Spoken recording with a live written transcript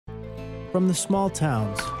From the small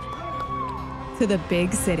towns to the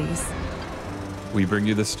big cities, we bring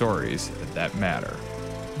you the stories that matter.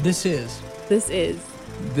 This is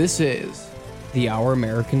the Our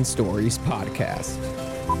American Stories podcast.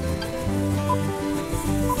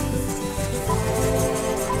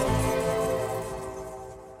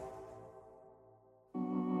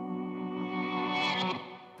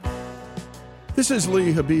 This is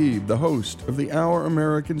Lee Habib, the host of the Our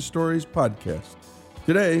American Stories podcast.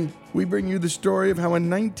 Today, we bring you the story of how a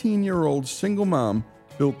 19-year-old single mom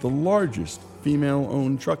built the largest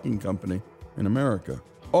female-owned trucking company in America.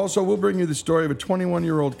 Also, we'll bring you the story of a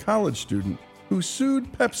 21-year-old college student who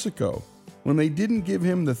sued PepsiCo when they didn't give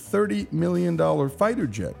him the $30 million fighter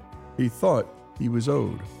jet he thought he was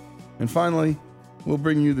owed. And finally, we'll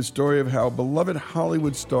bring you the story of how beloved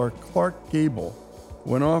Hollywood star Clark Gable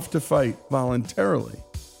went off to fight voluntarily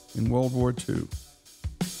in World War II.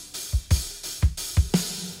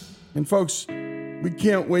 And folks, we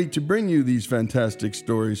can't wait to bring you these fantastic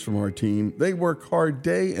stories from our team. They work hard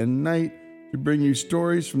day and night to bring you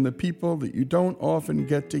stories from the people that you don't often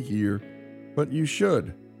get to hear, but you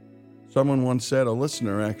should. Someone once said, a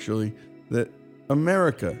listener actually, that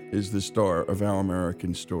America is the star of Our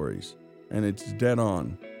American Stories, and it's dead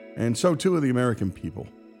on. And so too are the American people.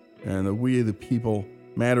 And the we the people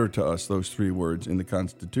matter to us, those three words in the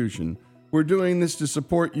Constitution. We're doing this to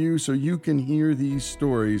support you so you can hear these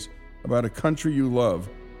stories about a country you love,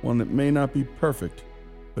 one that may not be perfect,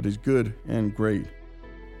 but is good and great.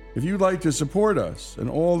 If you'd like to support us and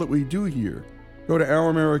all that we do here, go to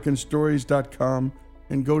ouramericanstories.com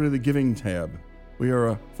and go to the Giving tab. We are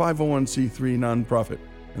a 501c3 nonprofit,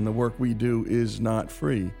 and the work we do is not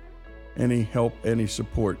free. Any help, any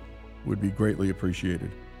support would be greatly appreciated.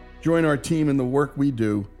 Join our team in the work we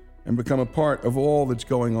do and become a part of all that's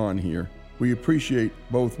going on here. We appreciate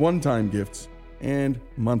both one-time gifts and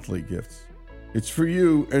monthly gifts. It's for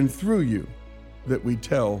you and through you that we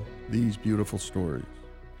tell these beautiful stories.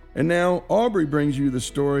 And now, Aubrey brings you the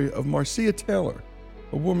story of Marcia Taylor,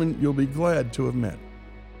 a woman you'll be glad to have met.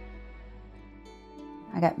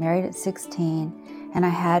 I got married at 16, and I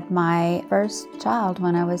had my first child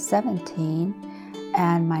when I was 17,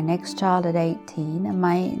 and my next child at 18, and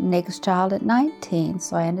my next child at 19.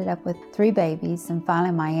 So I ended up with 3 babies, and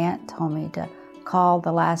finally my aunt told me to call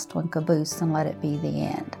the last one caboose and let it be the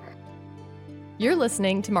end. You're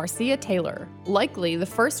listening to Marcia Taylor, likely the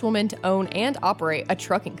first woman to own and operate a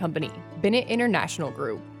trucking company, Bennett International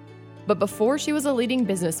Group. But before she was a leading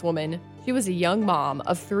businesswoman, she was a young mom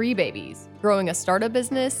of 3 babies, growing a startup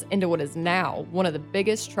business into what is now one of the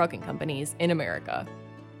biggest trucking companies in America.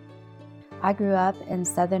 I grew up in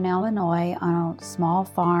southern Illinois on a small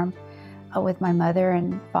farm with my mother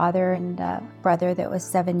and father and a brother that was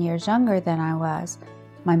 7 years younger than I was.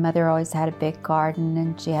 My mother always had a big garden,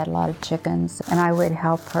 and she had a lot of chickens, and I would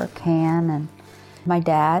help her can. And my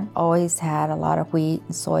dad always had a lot of wheat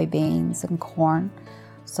and soybeans and corn,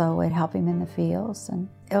 so I would help him in the fields, and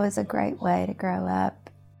it was a great way to grow up.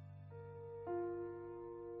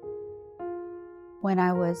 When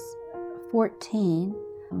I was 14,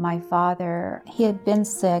 my father, he had been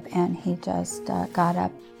sick, and he just got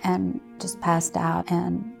up and just passed out,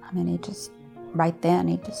 and he just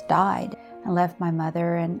died, and left my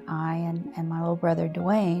mother and I and my little brother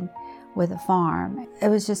Dwayne with a farm. It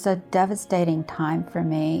was just a devastating time for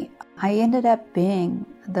me. I ended up being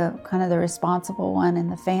the responsible one in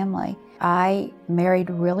the family. I married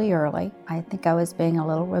really early. I think I was being a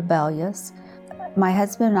little rebellious. My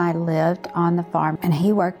husband and I lived on the farm, and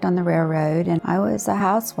he worked on the railroad, and I was a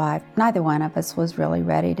housewife. Neither one of us was really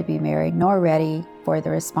ready to be married, nor ready for the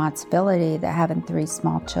responsibility of having 3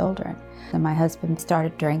 small children. And my husband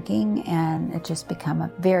started drinking, and it just became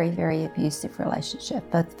a very, very abusive relationship,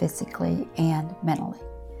 both physically and mentally.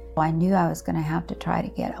 I knew I was going to have to try to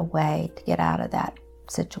get away, to get out of that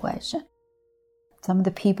situation. Some of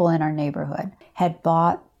the people in our neighborhood had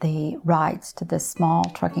bought the rights to this small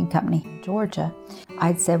trucking company in Georgia.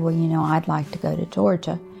 I'd said, well, I'd like to go to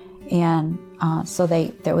Georgia. And so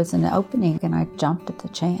there was an opening, and I jumped at the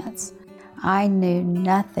chance. I knew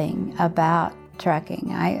nothing about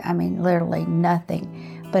trucking. I mean, literally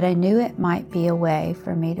nothing. But I knew it might be a way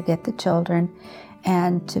for me to get the children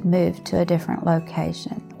and to move to a different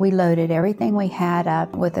location. We loaded everything we had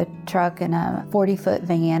up with a truck and a 40-foot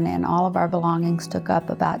van, and all of our belongings took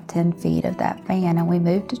up about 10 feet of that van, and we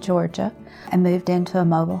moved to Georgia and moved into a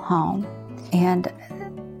mobile home, and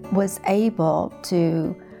was able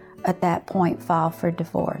to, at that point, file for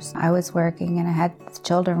divorce. I was working, and I had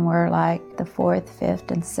children were like the 4th,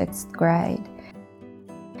 5th, and 6th grade.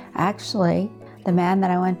 Actually, the man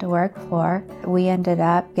that I went to work for, we ended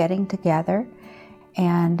up getting together,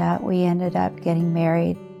 and we ended up getting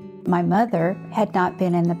married. My mother had not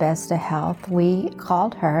been in the best of health. We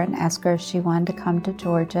called her and asked her if she wanted to come to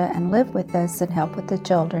Georgia and live with us and help with the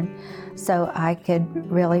children so I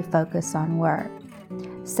could really focus on work.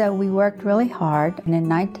 So we worked really hard, and in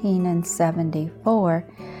 1974,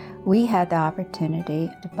 we had the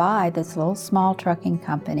opportunity to buy this little small trucking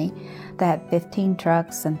company that had 15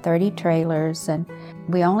 trucks and 30 trailers, and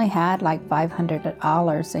we only had like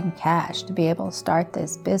 $500 in cash to be able to start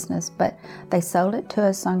this business, but they sold it to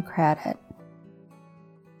us on credit.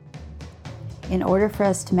 In order for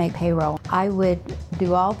us to make payroll, I would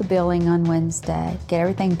do all the billing on Wednesday, get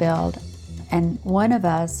everything billed, and one of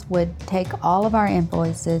us would take all of our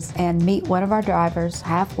invoices and meet one of our drivers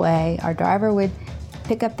halfway. Our driver would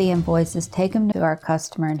pick up the invoices, take them to our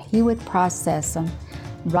customer, and he would process them,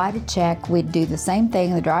 write a check. We'd do the same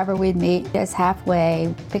thing. The driver would meet us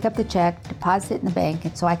halfway, pick up the check, deposit it in the bank,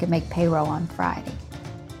 and so I could make payroll on Friday.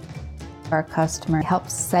 Our customer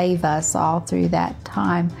helped save us all through that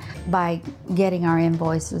time by getting our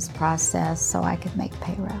invoices processed so I could make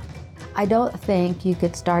payroll. I don't think you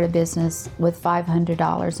could start a business with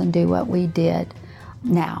 $500 and do what we did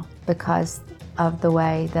now because of the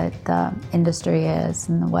way that the industry is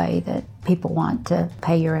and the way that people want to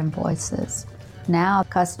pay your invoices. Now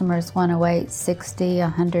customers want to wait 60,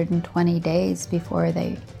 120 days before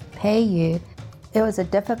they pay you. It was a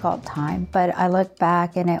difficult time, but I look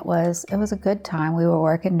back and it was a good time. We were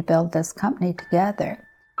working to build this company together.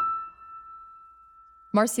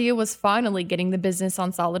 Marcia was finally getting the business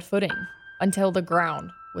on solid footing until the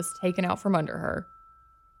ground was taken out from under her.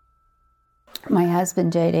 My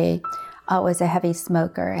husband, JD, was a heavy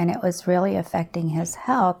smoker, and it was really affecting his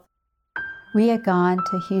health. We had gone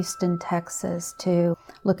to Houston, Texas to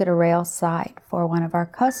look at a rail site for one of our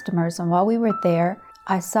customers, and while we were there,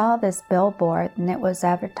 I saw this billboard, and it was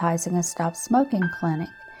advertising a stop smoking clinic.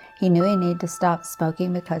 He knew he needed to stop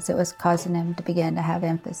smoking because it was causing him to begin to have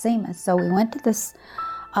emphysema. So we went to this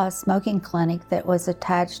smoking clinic that was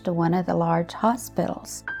attached to one of the large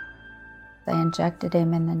hospitals. They injected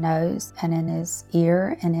him in the nose and in his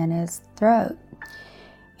ear and in his throat.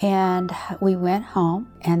 And we went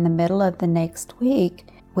home, and the middle of the next week,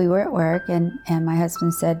 we were at work, and my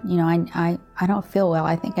husband said, I don't feel well.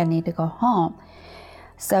 I think I need to go home.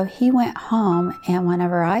 So he went home, and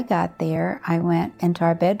whenever I got there, I went into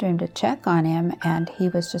our bedroom to check on him, and he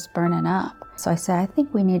was just burning up. So I said, I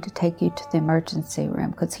think we need to take you to the emergency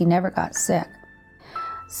room because he never got sick.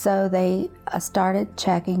 So they started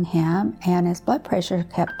checking him, and his blood pressure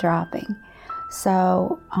kept dropping.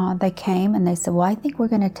 So they came and they said, well, I think we're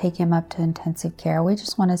going to take him up to intensive care. We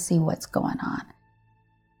just want to see what's going on.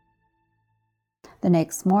 The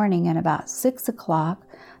next morning at about 6 o'clock,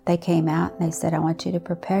 they came out and they said, I want you to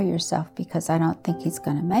prepare yourself because I don't think he's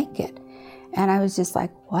going to make it. And I was just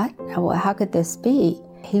like, what? How could this be?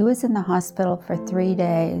 He was in the hospital for 3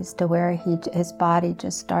 days to where his body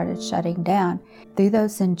just started shutting down. Through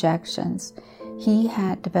those injections, he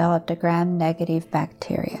had developed a gram-negative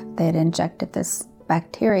bacteria. They had injected this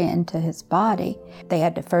bacteria into his body. They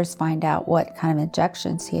had to first find out what kind of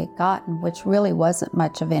injections he had gotten, which really wasn't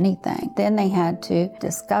much of anything. Then they had to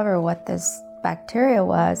discover what this bacteria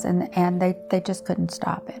was, and they just couldn't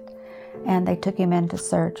stop it. And they took him into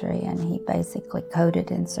surgery, and he basically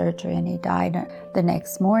coded in surgery, and he died the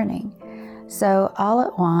next morning. So all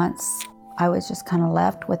at once, I was just kind of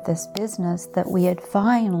left with this business that we had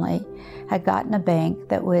finally had gotten a bank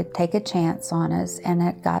that would take a chance on us and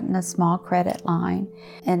had gotten a small credit line.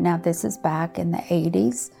 And now this is back in the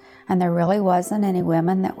 80s, and there really wasn't any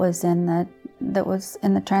women that was in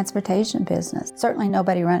the transportation business. Certainly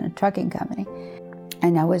nobody ran a trucking company.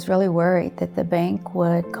 And I was really worried that the bank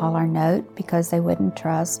would call our note because they wouldn't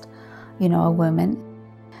trust, a woman.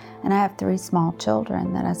 And I have 3 small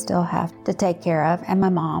children that I still have to take care of, and my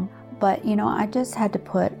mom. But, I just had to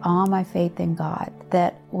put all my faith in God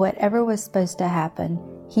that whatever was supposed to happen,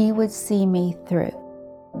 He would see me through.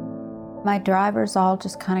 My drivers all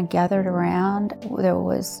just kind of gathered around. There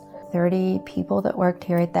was 30 people that worked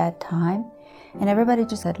here at that time, and everybody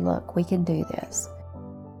just said, look, we can do this.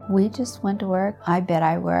 We just went to work. I bet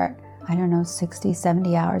I worked, 60,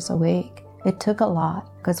 70 hours a week. It took a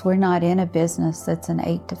lot because we're not in a business that's an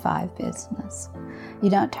 8 to 5 business. You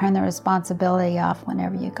don't turn the responsibility off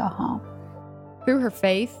whenever you go home. Through her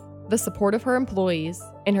faith, the support of her employees,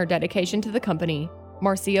 and her dedication to the company,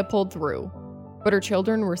 Marcia pulled through. But her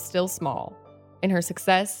children were still small, and her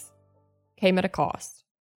success came at a cost.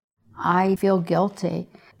 I feel guilty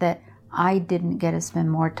that I didn't get to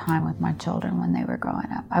spend more time with my children when they were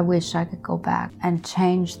growing up. I wish I could go back and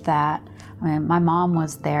change that. I mean, my mom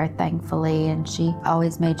was there, thankfully, and she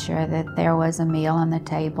always made sure that there was a meal on the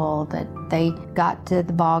table, that they got to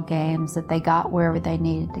the ball games, that they got wherever they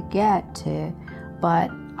needed to get to.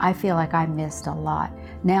 But I feel like I missed a lot.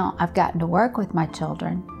 Now I've gotten to work with my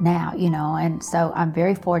children now, and so I'm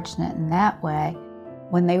very fortunate in that way.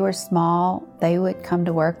 When they were small, they would come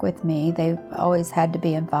to work with me. They always had to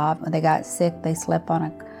be involved. When they got sick, they slept on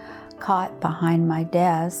a cot behind my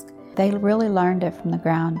desk. They really learned it from the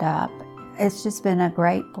ground up. It's just been a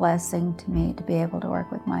great blessing to me to be able to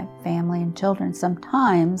work with my family and children.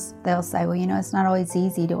 Sometimes they'll say, well, it's not always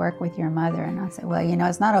easy to work with your mother. And I say, well,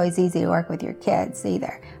 it's not always easy to work with your kids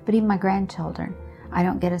either. But even my grandchildren, I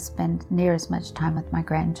don't get to spend near as much time with my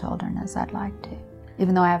grandchildren as I'd like to,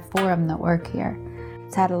 even though I have 4 of them that work here.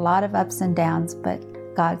 It's had a lot of ups and downs, but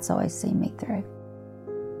God's always seen me through.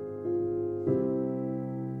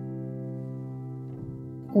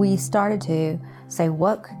 We started to say,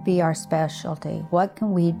 what could be our specialty? What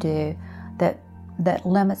can we do that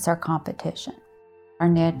limits our competition? Our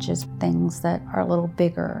niche is things that are a little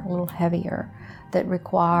bigger, a little heavier, that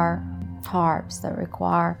require tarps, that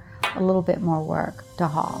require a little bit more work to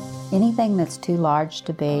haul. Anything that's too large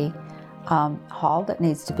to be hauled, that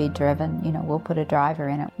needs to be driven, we'll put a driver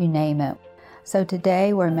in it, you name it. So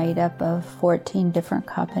today we're made up of 14 different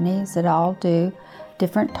companies that all do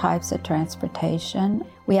different types of transportation.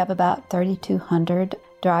 We have about 3,200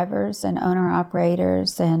 drivers and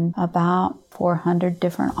owner-operators and about 400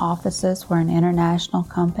 different offices. We're an international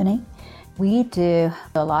company. We do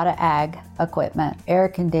a lot of ag equipment, air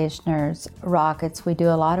conditioners, rockets. We do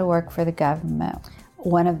a lot of work for the government.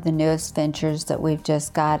 One of the newest ventures that we've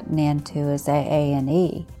just gotten into is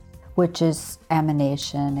AA&E, which is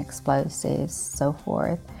ammunition, explosives, so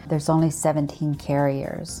forth. There's only 17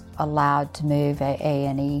 carriers allowed to move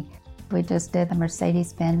AA&E. We just did the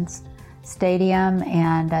Mercedes-Benz Stadium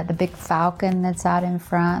and the big Falcon that's out in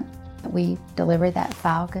front. We delivered that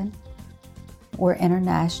Falcon. We're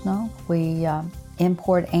international. We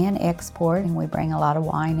import and export, and we bring a lot of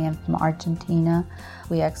wine in from Argentina.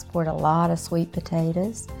 We export a lot of sweet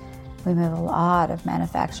potatoes. We move a lot of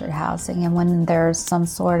manufactured housing, and when there's some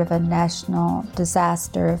sort of a national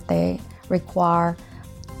disaster, if they require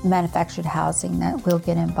manufactured housing, that we'll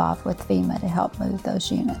get involved with FEMA to help move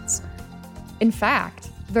those units. In fact,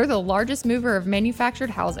 they're the largest mover of manufactured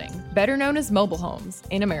housing, better known as mobile homes,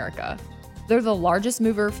 in America. They're the largest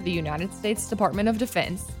mover for the United States Department of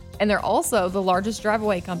Defense, and they're also the largest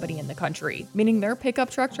drive-away company in the country, meaning their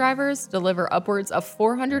pickup truck drivers deliver upwards of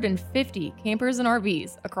 450 campers and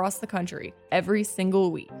RVs across the country every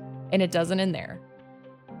single week, and it doesn't end there.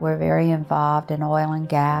 We're very involved in oil and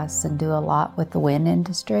gas and do a lot with the wind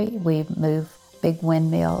industry. We move big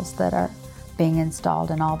windmills that are being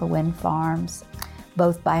installed in all the wind farms,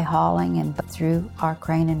 both by hauling and through our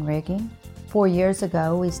crane and rigging. 4 years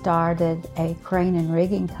ago, we started a crane and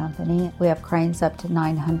rigging company. We have cranes up to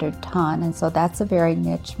 900 ton, and so that's a very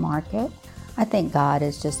niche market. I think God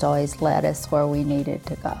has just always led us where we needed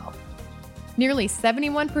to go. Nearly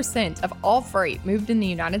 71% of all freight moved in the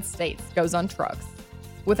United States goes on trucks.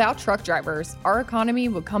 Without truck drivers, our economy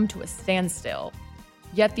would come to a standstill.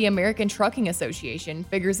 Yet the American Trucking Association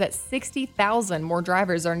figures that 60,000 more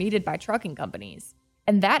drivers are needed by trucking companies.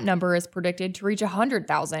 And that number is predicted to reach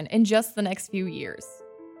 100,000 in just the next few years.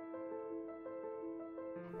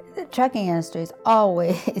 The trucking industry is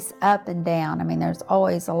always up and down. I mean, there's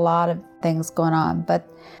always a lot of things going on,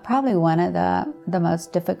 but probably one of the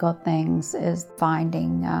most difficult things is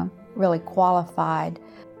finding really qualified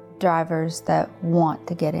drivers that want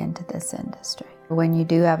to get into this industry. When you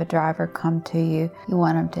do have a driver come to you, you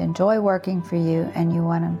want them to enjoy working for you and you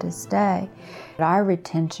want them to stay. Our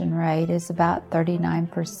retention rate is about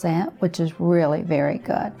 39%, which is really very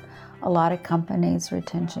good. A lot of companies'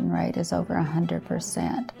 retention rate is over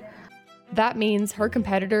 100%. That means her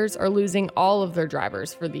competitors are losing all of their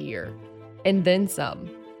drivers for the year, and then some.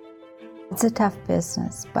 It's a tough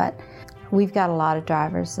business, but we've got a lot of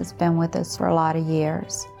drivers that's been with us for a lot of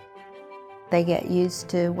years. They get used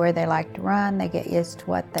to where they like to run, they get used to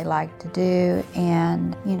what they like to do,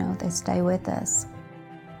 and, they stay with us.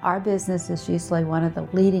 Our business is usually one of the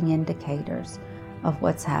leading indicators of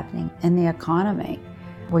what's happening in the economy.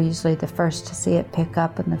 We're usually the first to see it pick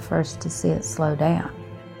up and the first to see it slow down.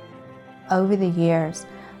 Over the years,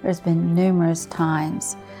 there's been numerous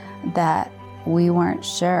times that we weren't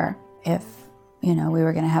sure if, we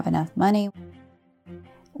were going to have enough money.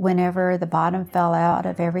 Whenever the bottom fell out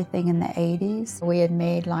of everything in the 80s, we had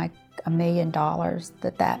made like $1 million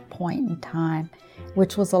at that point in time,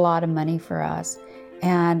 which was a lot of money for us.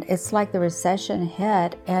 And it's like the recession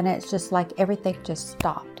hit, and it's just like everything just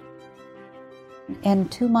stopped. In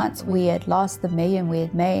 2 months, we had lost the $1 million we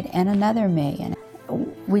had made and another $1 million.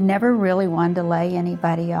 We never really wanted to lay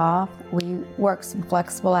anybody off. We worked some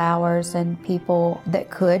flexible hours, and people that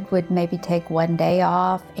could would maybe take one day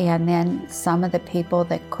off, and then some of the people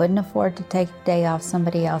that couldn't afford to take a day off,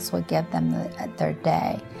 somebody else would give them their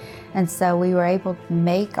day. And so we were able to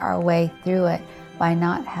make our way through it by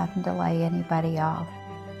not having to lay anybody off.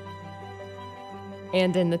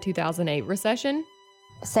 And in the 2008 recession?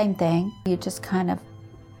 Same thing. You just kind of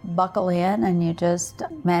buckle in and you just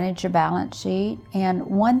manage your balance sheet. And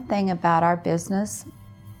one thing about our business,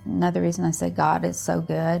 another reason I say God is so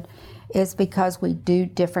good, is because we do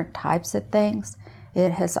different types of things.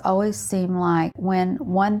 It has always seemed like when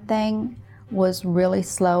one thing was really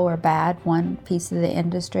slow or bad, one piece of the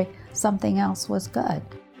industry, something else was good.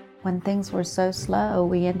 When things were so slow,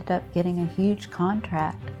 we ended up getting a huge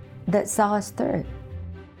contract that saw us through.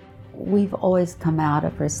 We've always come out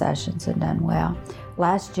of recessions and done well.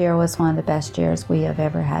 Last year was one of the best years we have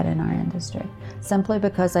ever had in our industry, simply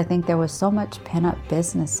because I think there was so much pent-up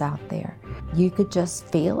business out there. You could just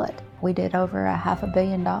feel it. We did over $500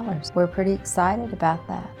 million. We're pretty excited about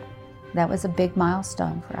that. That was a big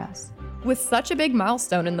milestone for us. With such a big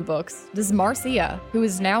milestone in the books, does Marcia, who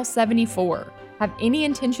is now 74, have any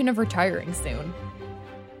intention of retiring soon?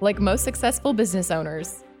 Like most successful business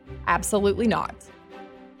owners, absolutely not.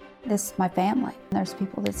 This is my family. There's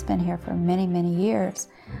people that's been here for many, many years.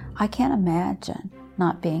 I can't imagine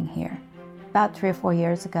not being here. About 3 or 4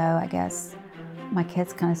 years ago, I guess, my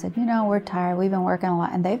kids kind of said, we're tired. We've been working a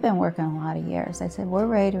lot. And they've been working a lot of years. They said, we're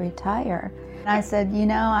ready to retire. And I said,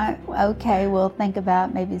 okay, we'll think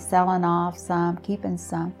about maybe selling off some, keeping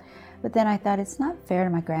some. But then I thought, it's not fair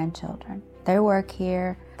to my grandchildren. They work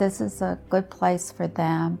here. This is a good place for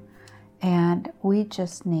them. And we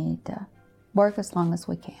just need to work as long as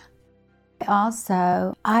we can.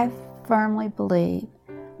 Also, I firmly believe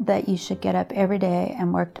that you should get up every day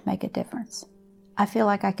and work to make a difference. I feel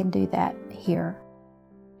like I can do that here.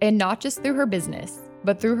 And not just through her business,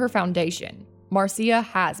 but through her foundation, Marcia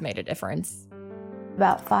has made a difference.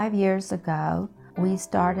 About 5 years ago, we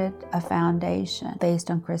started a foundation based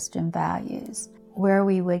on Christian values, where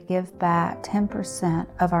we would give back 10%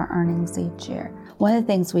 of our earnings each year. One of the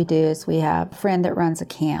things we do is we have a friend that runs a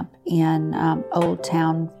camp in Old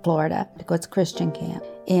Town, Florida. It's a Christian camp.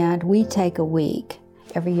 And we take a week.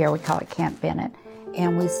 Every year we call it Camp Bennett.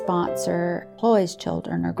 And we sponsor employees'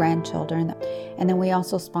 children or grandchildren. And then we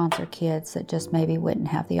also sponsor kids that just maybe wouldn't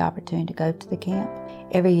have the opportunity to go to the camp.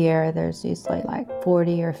 Every year there's usually like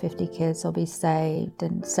 40 or 50 kids will be saved,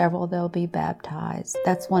 and several they'll be baptized.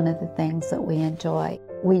 That's one of the things that we enjoy.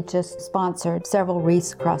 We just sponsored several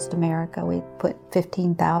wreaths across America. We put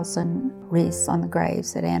 15,000 wreaths on the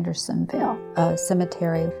graves at Andersonville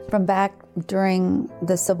Cemetery. From back during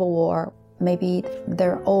the Civil War, maybe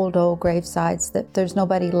they're old gravesites that there's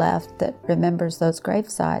nobody left that remembers those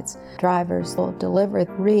gravesites. Drivers will deliver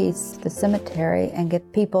wreaths to the cemetery and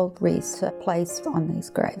get people wreaths placed on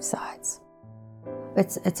these gravesites.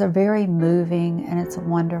 It's a very moving and it's a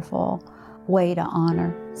wonderful way to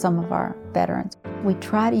honor some of our veterans. We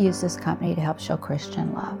try to use this company to help show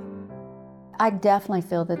Christian love. I definitely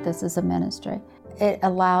feel that this is a ministry. It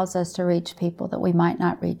allows us to reach people that we might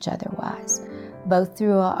not reach otherwise, both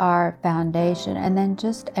through our foundation and then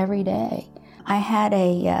just every day. I had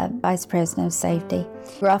a vice president of safety,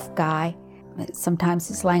 rough guy. Sometimes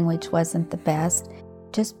his language wasn't the best.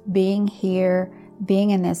 Just being here,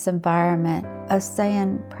 being in this environment, us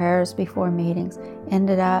saying prayers before meetings,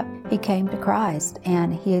 ended up, he came to Christ.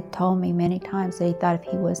 And he had told me many times that he thought if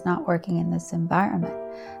he was not working in this environment,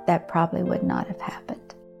 that probably would not have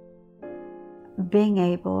happened. Being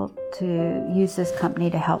able to use this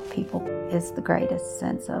company to help people is the greatest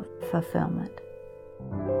sense of fulfillment.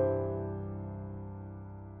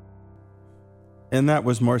 And that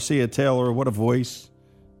was Marcia Taylor. What a voice.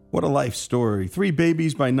 What a life story. 3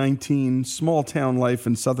 babies by 19, small town life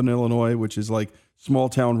in Southern Illinois, which is like small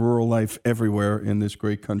town rural life everywhere in this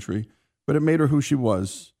great country. But it made her who she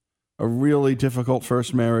was. A really difficult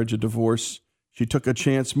first marriage, a divorce. She took a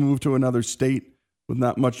chance, moved to another state with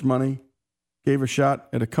not much money, gave a shot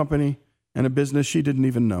at a company and a business she didn't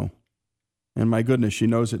even know. And my goodness, she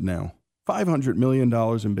knows it now. $500 million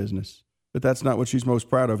in business. But that's not what she's most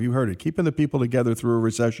proud of. You heard it. Keeping the people together through a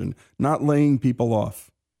recession, not laying people off,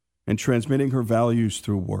 and transmitting her values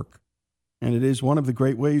through work. And it is one of the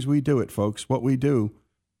great ways we do it, folks. What we do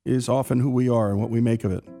is often who we are and what we make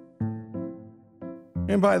of it.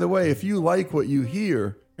 And by the way, if you like what you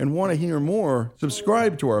hear and want to hear more,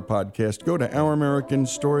 subscribe to our podcast. Go to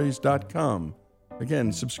ouramericanstories.com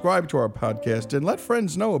Again, subscribe to our podcast and let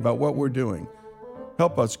friends know about what we're doing.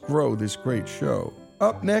 Help us grow this great show.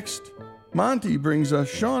 Up next, Monty brings us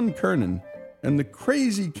Sean Kernan and the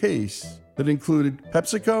crazy case that included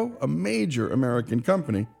PepsiCo, a major American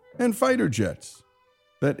company, and fighter jets.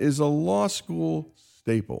 That is a law school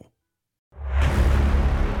staple.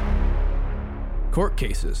 Court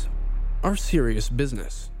cases are serious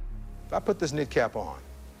business. If I put this knit cap on,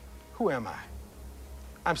 who am I?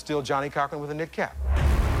 I'm still Johnny Cochran with a knit cap.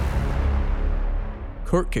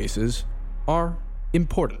 Court cases are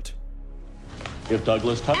important. If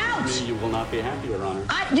Douglas touches me, you will not be happy, Your Honor.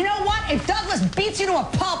 You know what? If Douglas beats you to a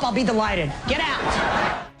pulp, I'll be delighted. Get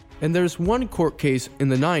out. And there's one court case in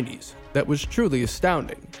the 90s that was truly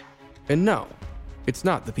astounding. And no, it's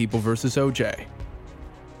not the People versus OJ.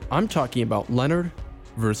 I'm talking about Leonard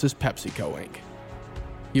versus PepsiCo Inc.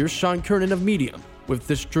 Here's Sean Kernan of Medium with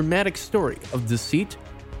this dramatic story of deceit,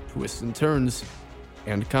 twists and turns,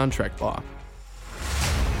 and contract law.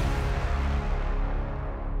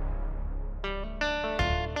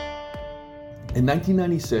 In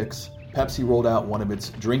 1996, Pepsi rolled out one of its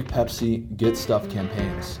Drink Pepsi, Get Stuff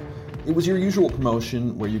campaigns. It was your usual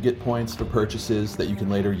promotion where you get points for purchases that you can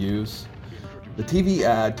later use. The TV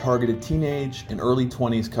ad targeted teenage and early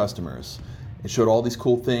 20s customers. It showed all these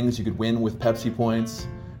cool things you could win with Pepsi points.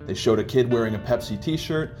 They showed a kid wearing a Pepsi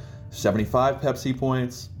t-shirt, 75 Pepsi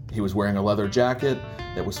points. He was wearing a leather jacket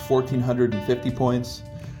that was 1,450 points.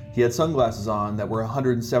 He had sunglasses on that were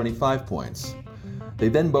 175 points. They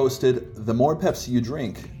then boasted, the more Pepsi you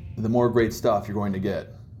drink, the more great stuff you're going to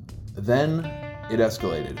get. Then it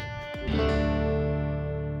escalated.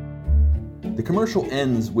 The commercial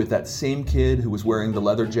ends with that same kid who was wearing the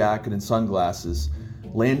leather jacket and sunglasses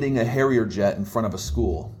landing a Harrier Jet in front of a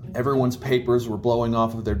school. Everyone's papers were blowing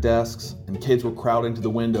off of their desks, and kids were crowding to the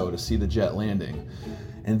window to see the jet landing.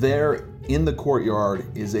 And there, in the courtyard,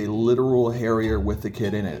 is a literal Harrier with the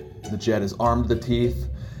kid in it. The jet is armed to the teeth,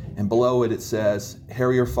 and below it says,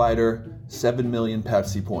 Harrier Fighter, 7 million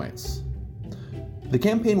Pepsi points. The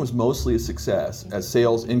campaign was mostly a success, as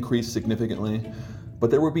sales increased significantly,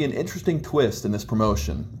 but there would be an interesting twist in this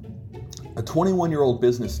promotion. A 21-year-old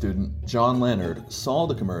business student, John Leonard, saw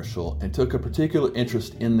the commercial and took a particular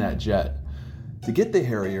interest in that jet. To get the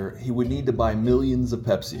Harrier, he would need to buy millions of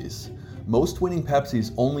Pepsis. Most winning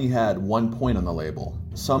Pepsis only had 1 point on the label.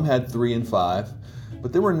 Some had 3 and 5,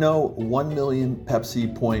 but there were no 1 million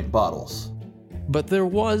Pepsi point bottles. But there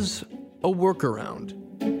was a workaround.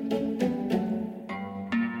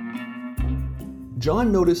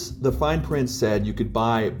 John noticed the fine print said you could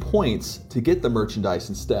buy points to get the merchandise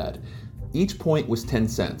instead. Each point was 10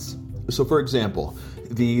 cents. So for example,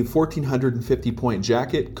 the 1,450 point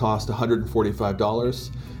jacket cost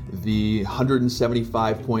 $145. The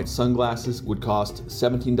 175 point sunglasses would cost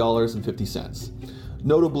 $17.50.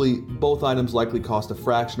 Notably, both items likely cost a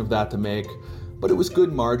fraction of that to make, but it was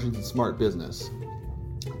good margins and smart business.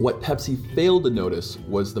 What Pepsi failed to notice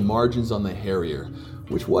was the margins on the Harrier,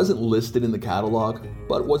 which wasn't listed in the catalog,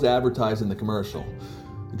 but was advertised in the commercial.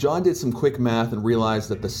 John did some quick math and realized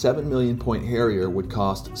that the 7 million point Harrier would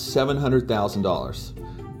cost $700,000.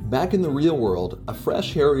 Back in the real world, a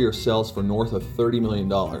fresh Harrier sells for north of $30 million.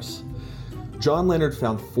 John Leonard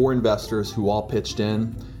found 4 investors who all pitched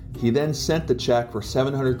in. He then sent the check for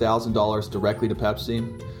 $700,000 directly to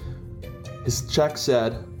Pepsi. His check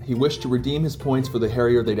said he wished to redeem his points for the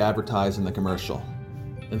Harrier they'd advertised in the commercial.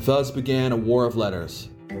 And thus began a war of letters.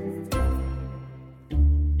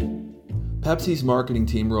 Pepsi's marketing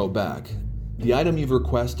team wrote back, "The item you've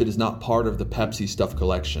requested is not part of the Pepsi Stuff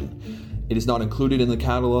collection. It is not included in the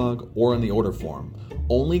catalog or in the order form.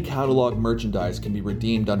 Only catalog merchandise can be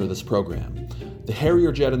redeemed under this program. The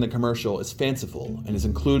Harrier Jet in the commercial is fanciful and is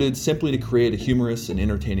included simply to create a humorous and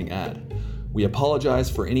entertaining ad. We apologize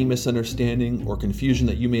for any misunderstanding or confusion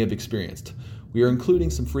that you may have experienced. We are including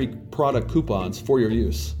some free product coupons for your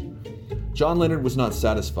use." John Leonard was not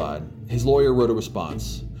satisfied. His lawyer wrote a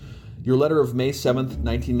response. "Your letter of May 7th,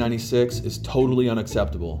 1996 is totally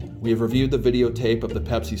unacceptable. We have reviewed the videotape of the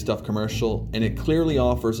Pepsi Stuff commercial, and it clearly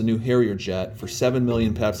offers a new Harrier Jet for 7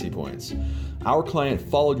 million Pepsi points. Our client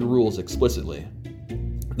followed your rules explicitly.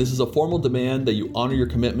 This is a formal demand that you honor your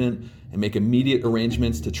commitment and make immediate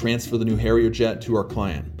arrangements to transfer the new Harrier Jet to our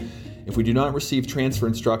client. If we do not receive transfer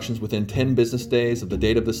instructions within 10 business days of the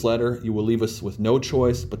date of this letter, you will leave us with no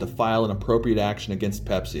choice but to file an appropriate action against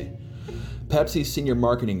Pepsi." Pepsi's senior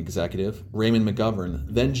marketing executive, Raymond McGovern,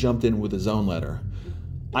 then jumped in with his own letter.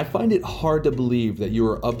 "I find it hard to believe that you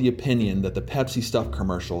are of the opinion that the Pepsi Stuff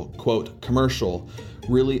commercial, quote, commercial,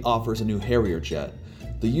 really offers a new Harrier Jet.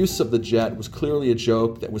 The use of the jet was clearly a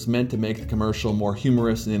joke that was meant to make the commercial more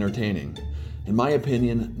humorous and entertaining. In my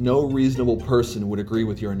opinion, no reasonable person would agree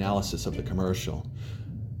with your analysis of the commercial.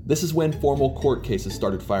 This is when formal court cases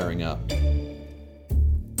started firing up.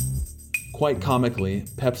 Quite comically,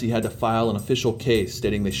 Pepsi had to file an official case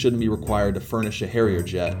stating they shouldn't be required to furnish a Harrier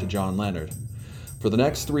Jet to John Leonard. For the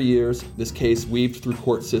next 3 years, this case weaved through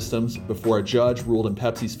court systems before a judge ruled in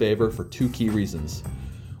Pepsi's favor for 2 key reasons.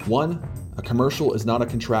 1, a commercial is not a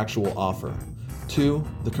contractual offer. 2,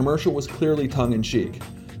 the commercial was clearly tongue-in-cheek.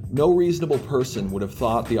 No reasonable person would have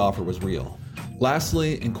thought the offer was real.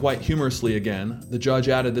 Lastly, and quite humorously again, the judge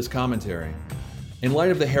added this commentary. In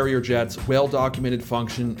light of the Harrier Jet's well-documented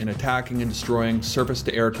function in attacking and destroying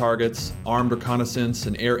surface-to-air targets, armed reconnaissance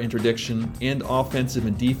and air interdiction, and offensive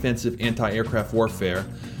and defensive anti-aircraft warfare,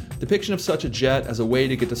 depiction of such a jet as a way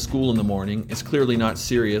to get to school in the morning is clearly not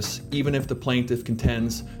serious, even if the plaintiff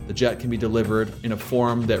contends the jet can be delivered in a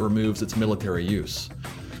form that removes its military use.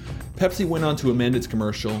 Pepsi went on to amend its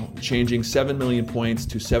commercial, changing 7 million points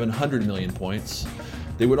to 700 million points.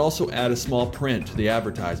 They would also add a small print to the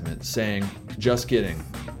advertisement saying, "Just kidding."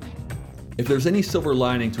 If there's any silver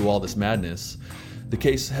lining to all this madness, the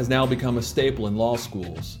case has now become a staple in law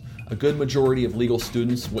schools. A good majority of legal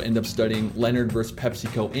students will end up studying Leonard vs.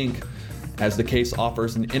 PepsiCo Inc., as the case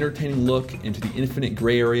offers an entertaining look into the infinite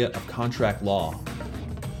gray area of contract law.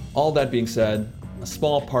 All that being said, a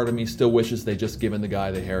small part of me still wishes they'd just given the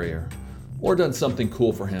guy the Harrier, or done something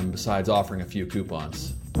cool for him besides offering a few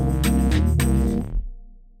coupons.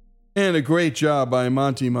 And a great job by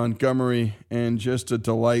Monty Montgomery, and just a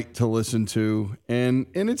delight to listen to, and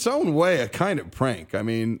in its own way, a kind of prank. I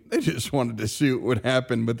mean, they just wanted to see what would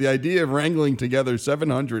happen, but the idea of wrangling together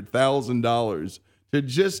 $700,000 to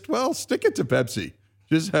just, well, stick it to Pepsi,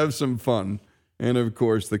 just have some fun. And of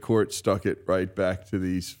course, the court stuck it right back to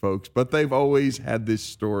these folks, but they've always had this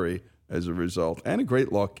story as a result, and a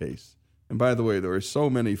great law case. And by the way, there are so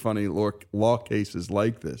many funny law cases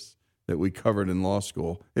like this that we covered in law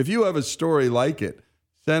school. If you have a story like it,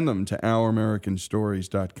 send them to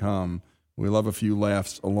ouramericanstories.com. We love a few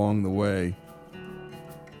laughs along the way.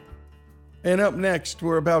 And up next,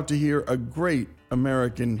 we're about to hear a great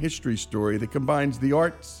American history story that combines the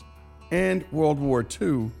arts and World War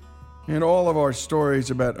II. And all of our stories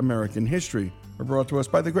about American history are brought to us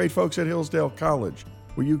by the great folks at Hillsdale College,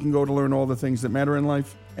 where you can go to learn all the things that matter in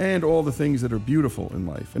life and all the things that are beautiful in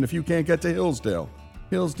life. And if you can't get to Hillsdale,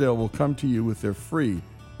 Hillsdale will come to you with their free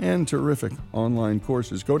and terrific online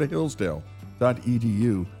courses. Go to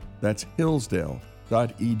hillsdale.edu. That's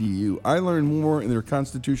hillsdale.edu. I learned more in their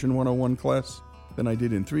Constitution 101 class than I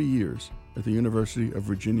did in 3 years at the University of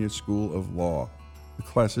Virginia School of Law. The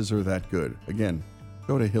classes are that good. Again,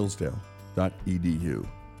 go to hillsdale.edu.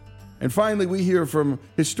 And finally, we hear from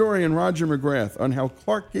historian Roger McGrath on how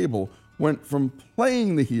Clark Gable went from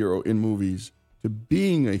playing the hero in movies to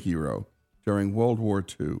being a hero during World War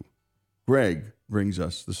II. Greg brings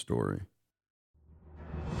us the story.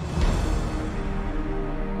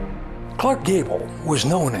 Clark Gable was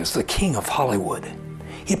known as the King of Hollywood.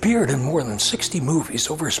 He appeared in more than 60 movies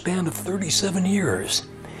over a span of 37 years.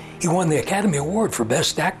 He won the Academy Award for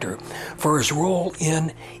Best Actor for his role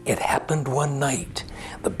in It Happened One Night,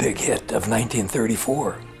 the big hit of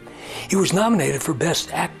 1934. He was nominated for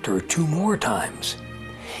Best Actor 2 more times.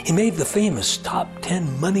 He made the famous top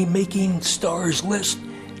 10 money-making stars list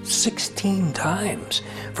 16 times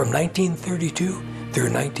from 1932 through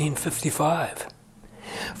 1955.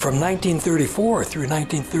 From 1934 through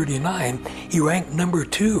 1939, he ranked number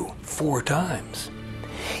 2 4 times.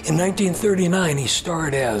 In 1939, he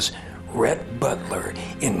starred as Rhett Butler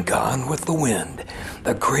in Gone with the Wind,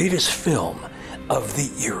 the greatest film of the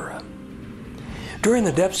era. During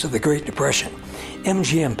the depths of the Great Depression,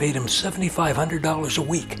 MGM paid him $7,500 a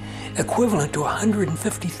week, equivalent to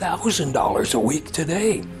 $150,000 a week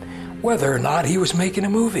today, whether or not he was making a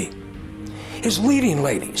movie. His leading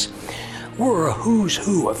ladies were a who's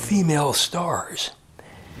who of female stars.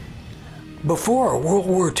 Before World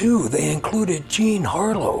War II, they included Jean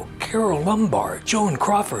Harlow, Carole Lombard, Joan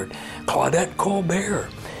Crawford, Claudette Colbert,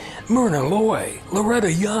 Myrna Loy,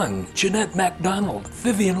 Loretta Young, Jeanette MacDonald,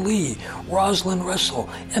 Vivian Leigh, Rosalind Russell,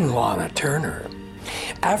 and Lana Turner.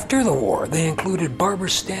 After the war, they included Barbara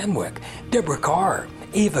Stanwyck, Deborah Carr,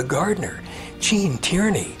 Ava Gardner, Jean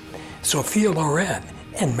Tierney, Sophia Loren,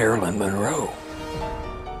 and Marilyn Monroe.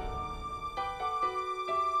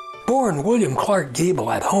 Born William Clark Gable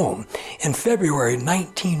at home in February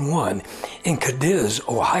 1901 in Cadiz,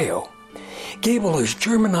 Ohio, Gable is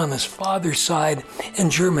German on his father's side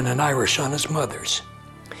and German and Irish on his mother's.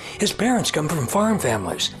 His parents come from farm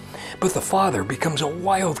families, but the father becomes a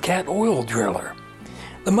wildcat oil driller.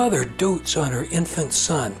 The mother dotes on her infant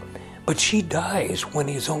son, but she dies when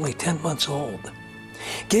he's only 10 months old.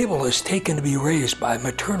 Gable is taken to be raised by a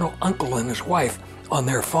maternal uncle and his wife on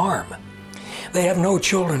their farm. They have no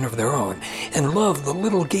children of their own and love the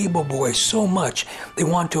little Gable boy so much they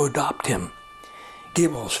want to adopt him.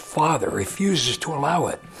 Gable's father refuses to allow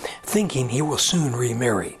it, thinking he will soon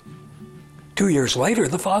remarry. 2 years later,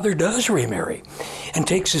 the father does remarry and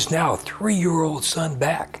takes his now 3-year-old son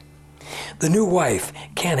back. The new wife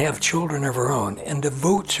can't have children of her own and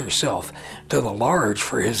devotes herself to the large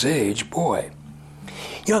for his age boy.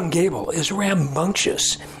 Young Gable is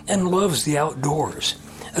rambunctious and loves the outdoors,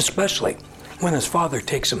 especially when his father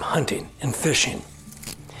takes him hunting and fishing.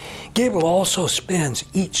 Gable also spends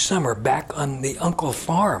each summer back on the uncle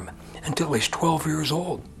farm until he's 12 years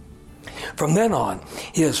old. From then on,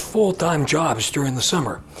 he has full-time jobs during the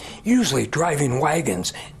summer, usually driving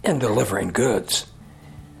wagons and delivering goods.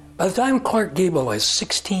 By the time Clark Gable is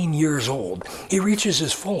 16 years old, he reaches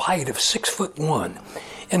his full height of 6'1"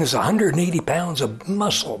 and is 180 pounds of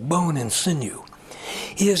muscle, bone, and sinew.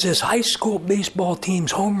 He is his high school baseball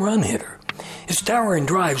team's home run hitter. His towering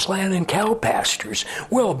drives land in cow pastures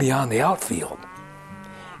well beyond the outfield.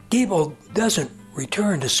 Gable doesn't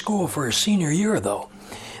return to school for his senior year, though.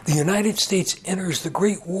 The United States enters the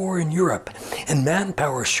Great War in Europe, and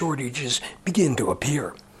manpower shortages begin to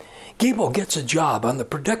appear. Gable gets a job on the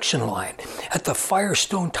production line at the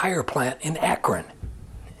Firestone tire plant in Akron.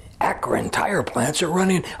 Akron tire plants are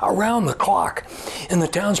running around the clock, and the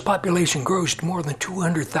town's population grows to more than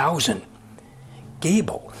 200,000.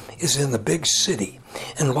 Gable is in the big city,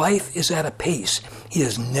 and life is at a pace he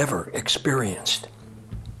has never experienced.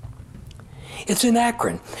 It's in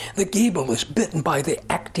Akron that Gable is bitten by the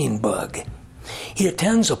acting bug. He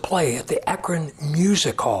attends a play at the Akron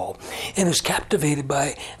Music Hall and is captivated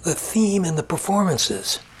by the theme and the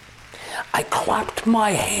performances. "I clapped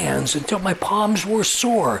my hands until my palms were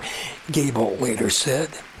sore," Gable later said.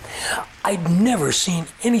 "I'd never seen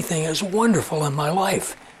anything as wonderful in my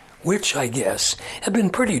life," which, I guess, had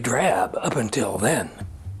been pretty drab up until then.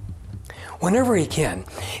 Whenever he can,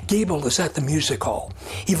 Gable is at the music hall.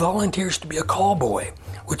 He volunteers to be a call boy,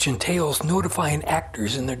 which entails notifying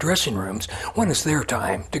actors in their dressing rooms when it's their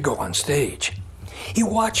time to go on stage. He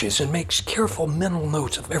watches and makes careful mental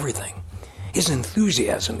notes of everything. His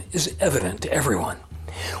enthusiasm is evident to everyone.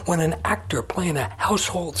 When an actor playing a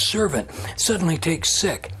household servant suddenly takes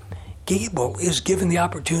sick, Gable is given the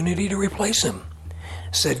opportunity to replace him.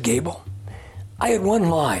 Said Gable, "I had one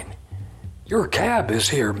line, 'Your cab is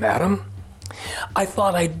here, madam.' I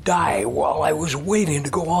thought I'd die while I was waiting to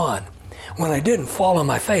go on. When I didn't fall on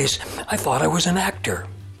my face, I thought I was an actor.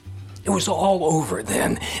 It was all over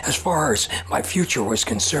then, as far as my future was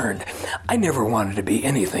concerned. I never wanted to be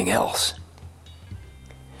anything else."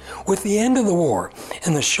 With the end of the war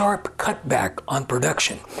and the sharp cutback on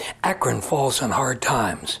production, Akron falls on hard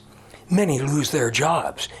times. Many lose their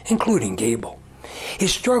jobs, including Gable. He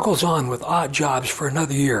struggles on with odd jobs for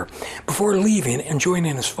another year before leaving and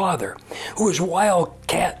joining his father, who is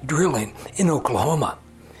wildcat drilling in Oklahoma.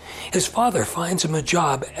 His father finds him a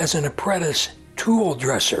job as an apprentice tool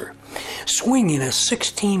dresser, swinging a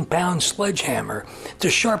 16-pound sledgehammer to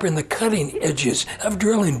sharpen the cutting edges of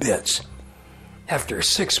drilling bits. After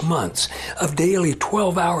 6 months of daily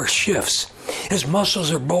 12-hour shifts, his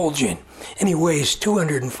muscles are bulging and he weighs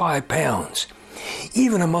 205 pounds.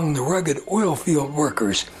 Even among the rugged oil field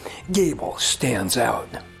workers, Gable stands out.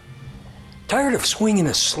 Tired of swinging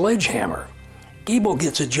a sledgehammer, Gable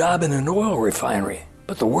gets a job in an oil refinery,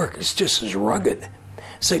 but the work is just as rugged.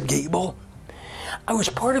 Said Gable, "I was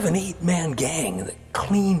part of an 8-man gang that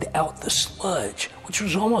cleaned out the sludge, which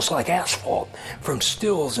was almost like asphalt, from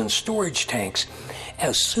stills and storage tanks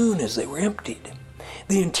as soon as they were emptied.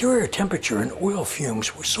 The interior temperature and oil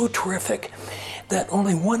fumes were so terrific that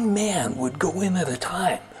only one man would go in at a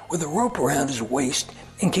time with a rope around his waist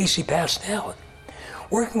in case he passed out.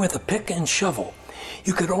 Working with a pick and shovel,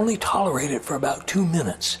 you could only tolerate it for about 2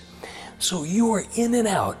 minutes. So you were in and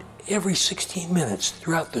out every 16 minutes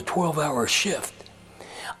throughout the 12-hour shift.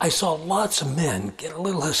 I saw lots of men get a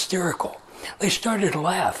little hysterical. They started to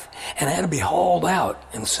laugh and had to be hauled out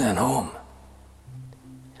and sent home."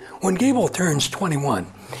 When Gable turns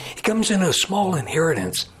 21, he comes into a small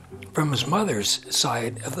inheritance from his mother's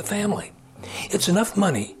side of the family. It's enough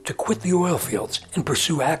money to quit the oil fields and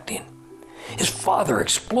pursue acting. His father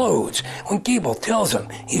explodes when Gable tells him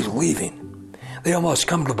he's leaving. They almost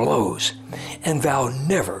come to blows and vow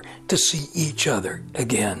never to see each other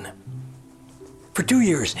again. For 2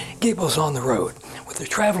 years, Gable's on the road with a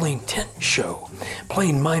traveling tent show,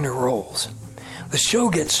 playing minor roles. The show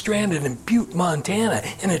gets stranded in Butte, Montana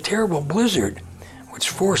in a terrible blizzard, which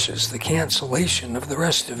forces the cancellation of the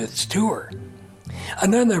rest of its tour.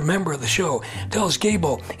 Another member of the show tells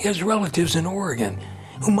Gable he has relatives in Oregon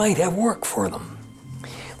who might have work for them.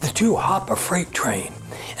 The two hop a freight train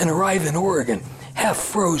and arrive in Oregon, half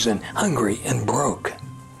frozen, hungry, and broke.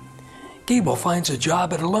 Gable finds a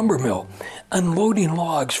job at a lumber mill, unloading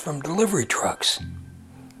logs from delivery trucks.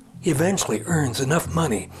 He eventually earns enough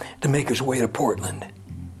money to make his way to Portland.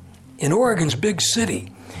 In Oregon's big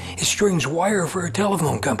city, he strings wire for a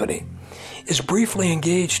telephone company, is briefly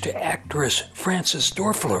engaged to actress Frances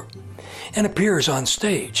Dorfler, and appears on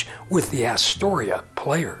stage with the Astoria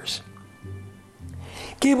Players.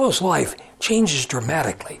 Gable's life changes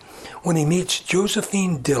dramatically when he meets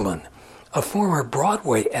Josephine Dillon, a former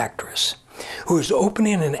Broadway actress, who is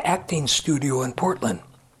opening an acting studio in Portland.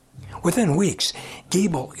 Within weeks,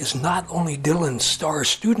 Gable is not only Dillon's star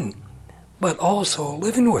student, but also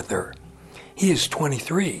living with her. He is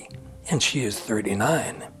 23 and she is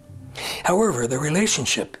 39. However, the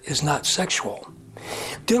relationship is not sexual.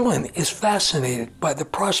 Dillon is fascinated by the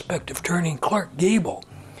prospect of turning Clark Gable,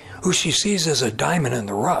 who she sees as a diamond in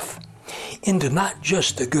the rough, into not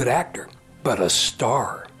just a good actor, but a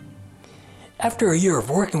star. After a year of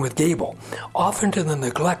working with Gable, often to the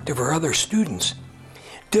neglect of her other students,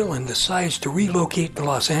 Dillon decides to relocate to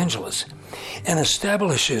Los Angeles and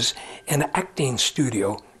establishes an acting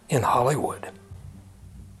studio in Hollywood.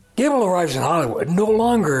 Gable arrives in Hollywood no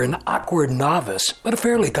longer an awkward novice, but a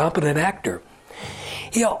fairly competent actor.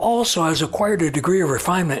 He also has acquired a degree of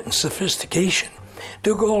refinement and sophistication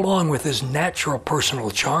to go along with his natural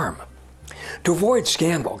personal charm. To avoid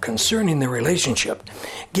scandal concerning the relationship,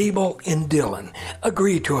 Gable and Dillon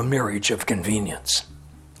agreed to a marriage of convenience.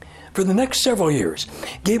 For the next several years,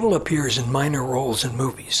 Gable appears in minor roles in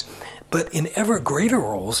movies, but in ever greater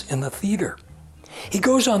roles in the theater. He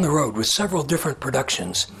goes on the road with several different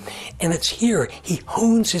productions, and it's here he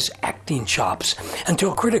hones his acting chops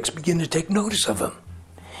until critics begin to take notice of him.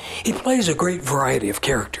 He plays a great variety of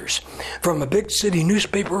characters, from a big city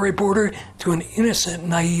newspaper reporter to an innocent,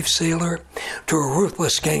 naive sailor to a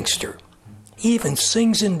ruthless gangster. He even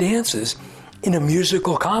sings and dances in a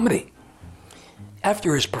musical comedy.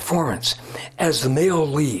 After his performance as the male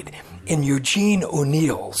lead in Eugene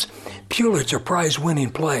O'Neill's Pulitzer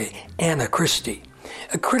Prize-winning play Anna Christie,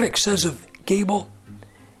 a critic says of Gable,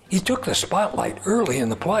 he took the spotlight early in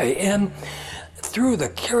the play and, through the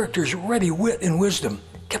character's ready wit and wisdom,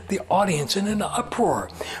 kept the audience in an uproar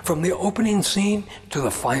from the opening scene to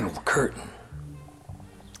the final curtain.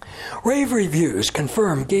 Rave reviews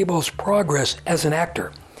confirm Gable's progress as an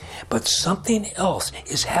actor, but something else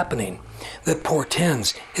is happening that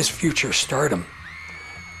portends his future stardom.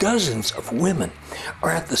 Dozens of women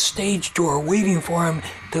are at the stage door waiting for him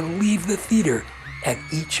to leave the theater at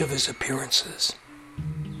each of his appearances.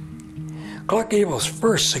 Clark Gable's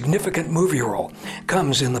first significant movie role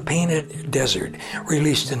comes in The Painted Desert,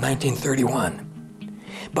 released in 1931.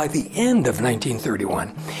 By the end of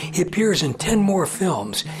 1931, he appears in 10 more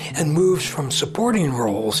films and moves from supporting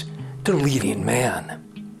roles to leading man.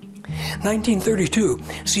 1932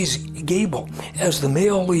 sees Gable as the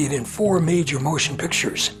male lead in 4 major motion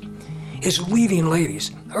pictures. His leading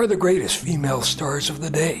ladies are the greatest female stars of the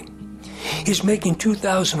day. He's making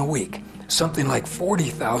 $2,000 a week, something like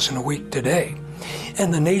 $40,000 a week today,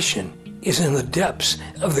 and the nation is in the depths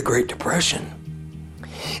of the Great Depression.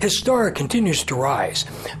 His star continues to rise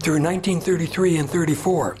through 1933 and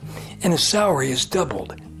 34, and his salary is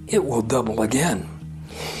doubled. It will double again.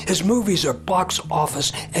 His movies are box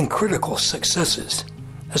office and critical successes,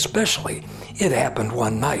 especially It Happened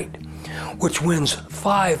One Night, which wins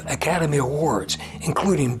 5 Academy Awards,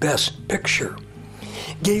 including Best Picture.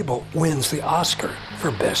 Gable wins the Oscar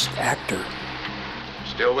for Best Actor.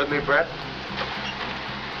 Still with me, Brett?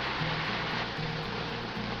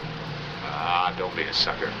 Don't be a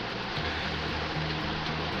sucker.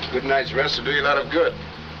 Good night's rest will do you a lot of good.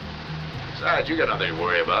 Besides, you got nothing to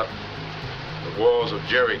worry about. The walls of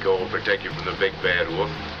Jericho will protect you from the big bad wolf.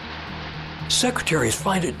 Secretaries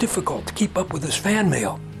find it difficult to keep up with his fan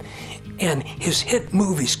mail, and his hit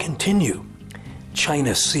movies continue.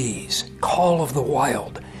 China Seas, Call of the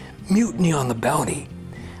Wild, Mutiny on the Bounty,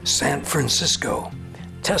 San Francisco,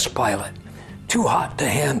 Test Pilot, Too Hot to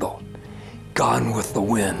Handle, Gone with the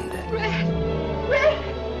Wind. Red!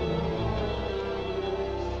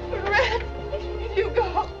 You go.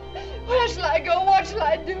 Where shall I go? What shall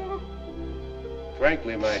I do?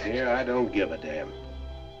 Frankly, my dear, I don't give a damn.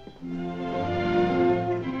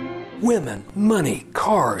 Women, money,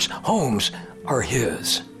 cars, homes are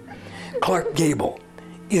his. Clark Gable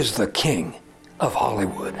is the king of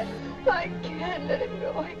Hollywood. I can't let him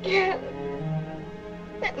go. I can't.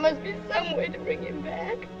 That must be some way to bring him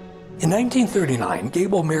back. In 1939,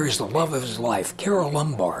 Gable marries the love of his life, Carol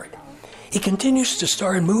Lombard. He continues to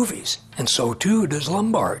star in movies, and so too does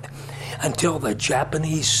Lombard, until the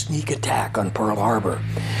Japanese sneak attack on Pearl Harbor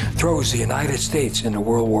throws the United States into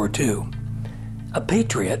World War II. A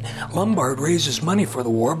patriot, Lombard raises money for the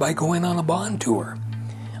war by going on a Bond tour.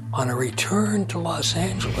 On a return to Los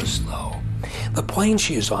Angeles, though, the plane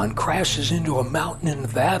she is on crashes into a mountain in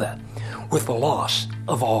Nevada, with the loss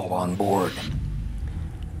of all on board.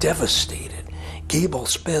 Devastated, Gable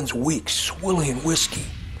spends weeks swilling whiskey,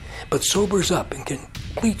 but sobers up and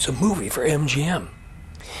completes a movie for MGM.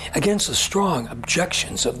 Against the strong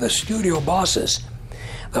objections of the studio bosses,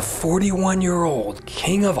 the 41-year-old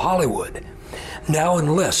king of Hollywood now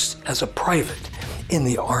enlists as a private in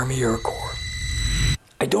the Army Air Corps.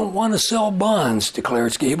 "I don't want to sell bonds,"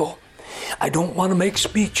 declares Gable. "I don't want to make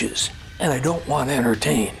speeches, and I don't want to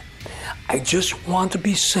entertain. I just want to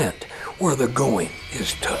be sent where the going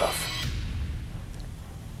is tough."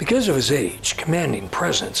 Because of his age, commanding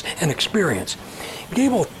presence, and experience,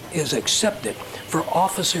 Gable is accepted for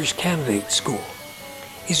Officers Candidate School.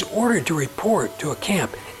 He's ordered to report to a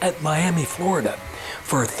camp at Miami, Florida,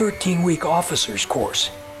 for a 13-week officers course.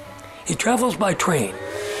 He travels by train,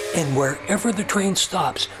 and wherever the train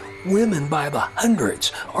stops, women by the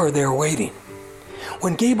hundreds are there waiting.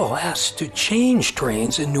 When Gable asks to change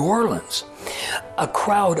trains in New Orleans, a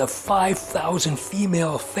crowd of 5,000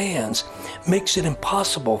 female fans makes it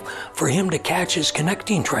impossible for him to catch his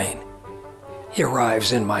connecting train. He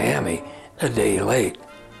arrives in Miami a day late.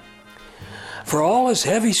 For all his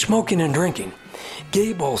heavy smoking and drinking,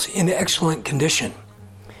 Gable's in excellent condition.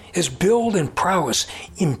 His build and prowess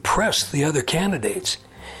impress the other candidates,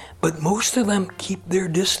 but most of them keep their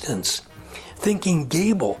distance, thinking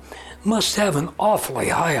Gable must have an awfully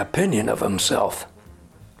high opinion of himself.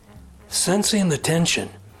 Sensing the tension,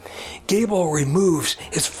 Gable removes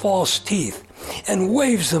his false teeth and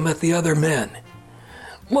waves them at the other men.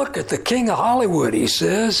 "Look at the king of Hollywood," he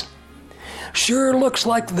says. "Sure looks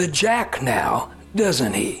like the Jack now,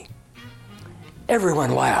 doesn't he?"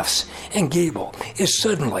 Everyone laughs, and Gable is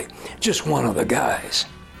suddenly just one of the guys.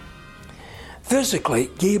 Physically,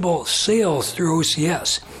 Gable sails through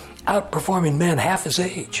OCS, outperforming men half his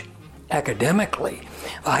age. Academically,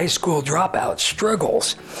 the high school dropout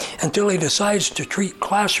struggles until he decides to treat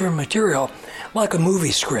classroom material like a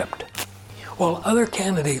movie script. While other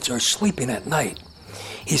candidates are sleeping at night,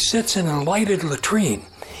 he sits in a lighted latrine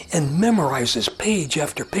and memorizes page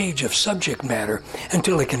after page of subject matter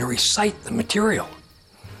until he can recite the material.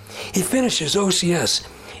 He finishes OCS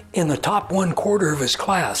in the top 1/4 of his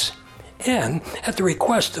class and, at the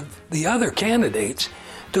request of the other candidates,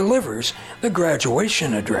 delivers the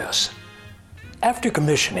graduation address. After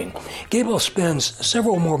commissioning, Gable spends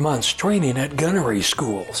several more months training at gunnery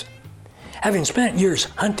schools. Having spent years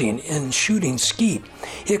hunting and shooting skeet,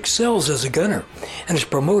 he excels as a gunner and is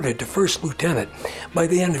promoted to first lieutenant by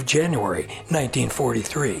the end of January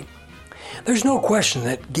 1943. There's no question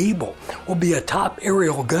that Gable will be a top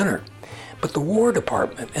aerial gunner, but the War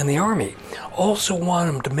Department and the Army also want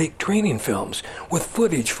him to make training films with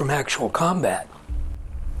footage from actual combat.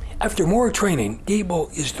 After more training, Gable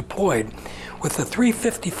is deployed with the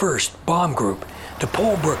 351st Bomb Group to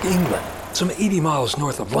Polebrook, England, some 80 miles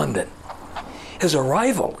north of London. His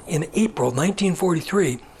arrival in April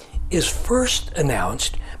 1943 is first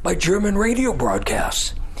announced by German radio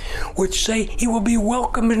broadcasts, which say he will be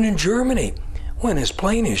welcomed in Germany when his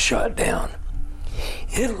plane is shot down.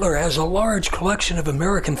 Hitler has a large collection of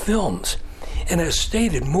American films and has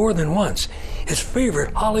stated more than once his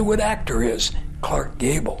favorite Hollywood actor is Clark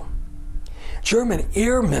Gable. German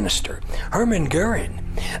Air Minister Hermann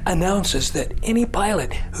Goering announces that any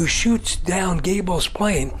pilot who shoots down Gable's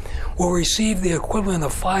plane will receive the equivalent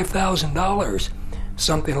of $5,000,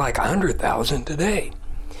 something like $100,000 today.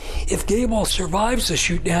 If Gable survives the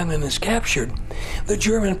shoot-down and is captured, the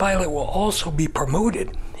German pilot will also be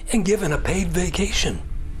promoted and given a paid vacation.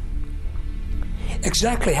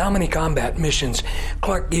 Exactly how many combat missions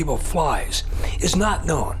Clark Gable flies is not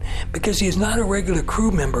known because he is not a regular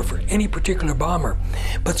crew member for any particular bomber,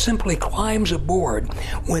 but simply climbs aboard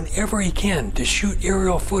whenever he can to shoot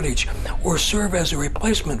aerial footage or serve as a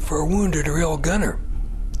replacement for a wounded or ill gunner.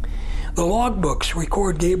 The logbooks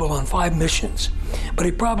record Gable on 5 missions, but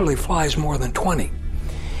he probably flies more than 20.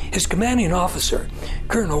 His commanding officer,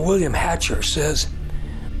 Colonel William Hatcher, says,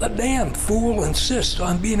 "The damn fool insists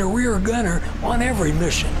on being a rear gunner on every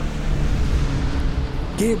mission."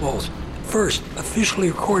 Gable's first officially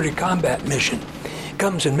recorded combat mission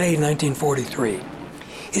comes in May 1943.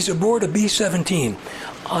 He's aboard a B-17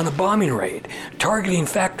 on a bombing raid targeting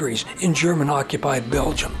factories in German-occupied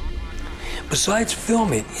Belgium. Besides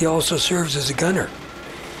filming, he also serves as a gunner.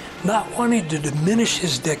 Not wanting to diminish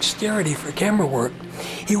his dexterity for camera work,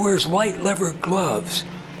 he wears light leather gloves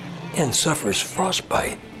and suffers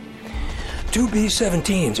frostbite. 2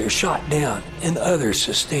 B-17s are shot down and others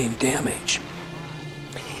sustain damage.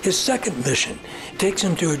 His second mission takes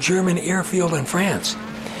him to a German airfield in France,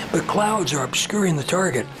 but clouds are obscuring the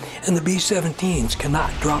target and the B-17s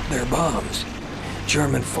cannot drop their bombs.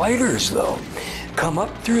 German fighters, though, come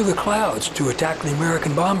up through the clouds to attack the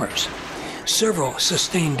American bombers. Several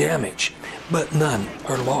sustain damage, but none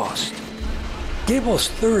are lost. Gable's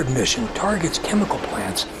third mission targets chemical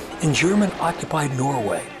plants in German-occupied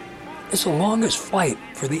Norway. It's the longest flight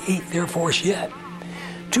for the 8th Air Force yet.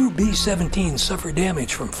 2 B-17s suffer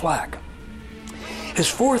damage from flak. His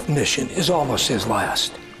fourth mission is almost his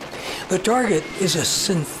last. The target is a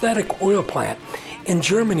synthetic oil plant in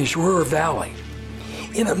Germany's Ruhr Valley.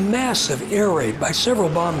 In a massive air raid by several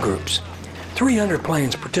bomb groups, 300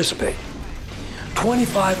 planes participate.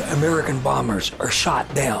 25 American bombers are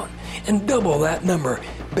shot down, and double that number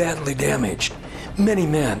badly damaged. Many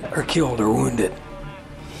men are killed or wounded.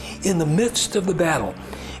 In the midst of the battle,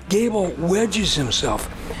 Gable wedges himself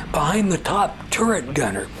behind the top turret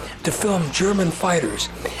gunner to film German fighters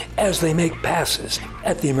as they make passes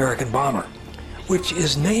at the American bomber, which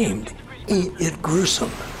is named Ain't It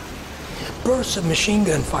Gruesome. Bursts of machine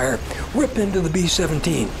gun fire rip into the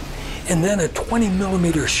B-17, and then a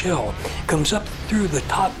 20-millimeter shell comes up through the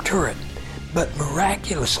top turret, but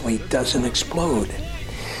miraculously doesn't explode.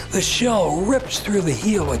 The shell rips through the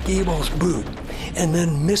heel of Gable's boot and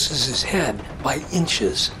then misses his head by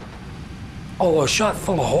inches. Although shot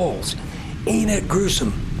full of holes, Ain't It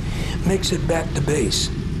Gruesome makes it back to base.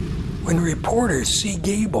 When reporters see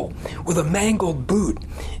Gable with a mangled boot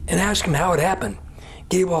and ask him how it happened,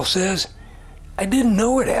 Gable says, "I didn't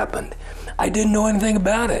know it happened. I didn't know anything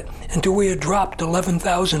about it until we had dropped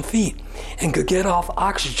 11,000 feet and could get off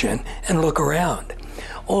oxygen and look around.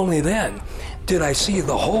 Only then did I see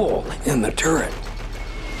the hole in the turret."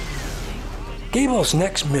 Gable's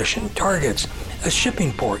next mission targets a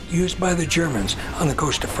shipping port used by the Germans on the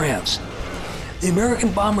coast of France. The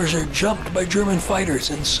American bombers are jumped by German fighters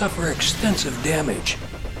and suffer extensive damage.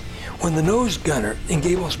 When the nose gunner in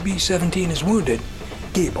Gable's B-17 is wounded,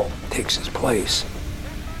 Gable takes his place.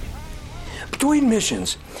 Between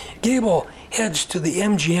missions, Gable heads to the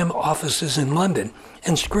MGM offices in London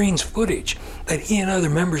and screens footage that he and other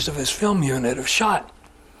members of his film unit have shot.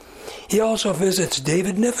 He also visits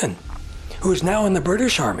David Niven, who is now in the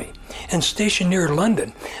British Army and stationed near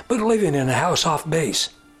London, but living in a house off base.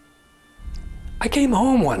 "I came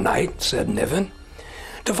home one night," said Niven,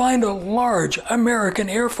 "to find a large American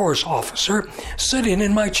Air Force officer sitting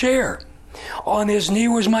in my chair. On his knee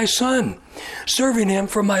was my son. Serving him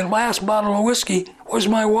from my last bottle of whiskey was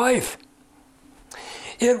my wife."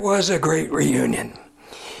 It was a great reunion.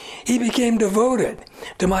 He became devoted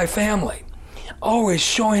to my family, always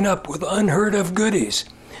showing up with unheard of goodies,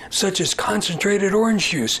 such as concentrated orange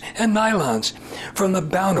juice and nylons from the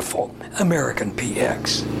bountiful American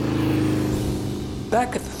PX.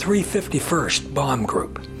 Back at the 351st Bomb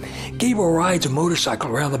Group, Gable rides a motorcycle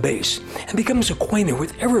around the base and becomes acquainted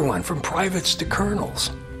with everyone from privates to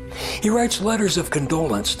colonels. He writes letters of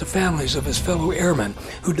condolence to families of his fellow airmen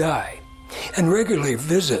who die, and regularly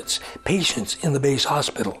visits patients in the base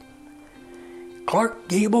hospital. "Clark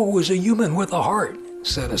Gable was a human with a heart,"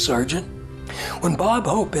 said a sergeant. When Bob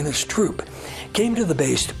Hope and his troop came to the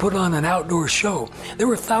base to put on an outdoor show, there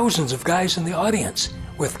were thousands of guys in the audience,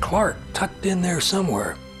 with Clark tucked in there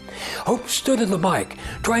somewhere. Hope stood at the mic,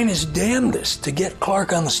 trying his damnedest to get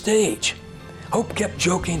Clark on the stage. Hope kept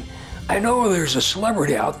joking, "I know there's a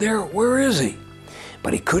celebrity out there, where is he?"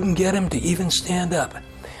 But he couldn't get him to even stand up.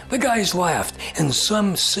 The guys laughed, and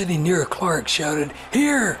some sitting near Clark shouted,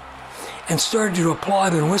 "Here!" and started to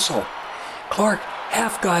applaud and whistle. Clark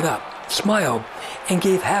half got up, smiled, and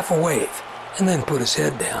gave half a wave, and then put his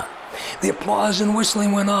head down. The applause and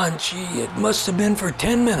whistling went on. Gee, it must have been for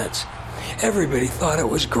 10 minutes. Everybody thought it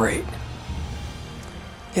was great.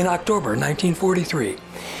 In October 1943,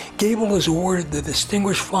 Gable is awarded the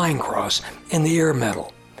Distinguished Flying Cross and the Air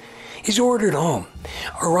Medal. He's ordered home,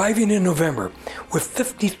 arriving in November with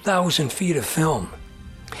 50,000 feet of film.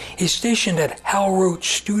 He's stationed at Hal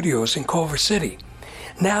Roach Studios in Culver City,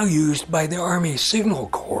 now used by the Army Signal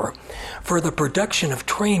Corps for the production of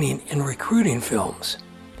training and recruiting films.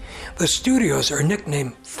 The studios are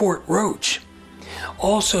nicknamed Fort Roach.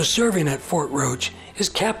 Also serving at Fort Roach is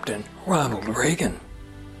Captain Ronald Reagan.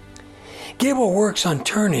 Gable works on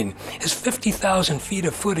turning his 50,000 feet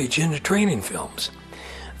of footage into training films.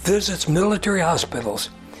 visits military hospitals,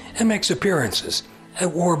 and makes appearances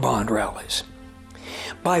at war bond rallies.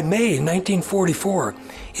 By May 1944,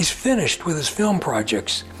 he's finished with his film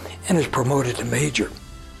projects and is promoted to major.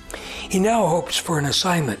 He now hopes for an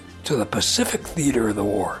assignment to the Pacific theater of the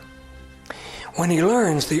war. When he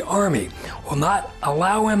learns the Army will not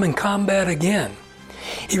allow him in combat again,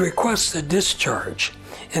 he requests a discharge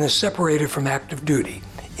and is separated from active duty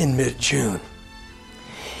in mid-June.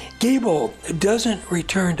 Gable doesn't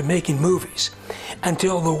return to making movies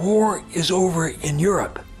until the war is over in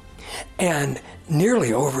Europe and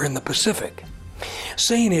nearly over in the Pacific,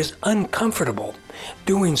 saying he is uncomfortable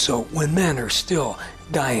doing so when men are still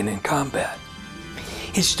dying in combat.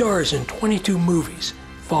 He stars in 22 movies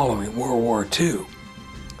following World War II.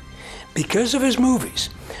 Because of his movies,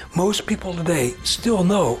 most people today still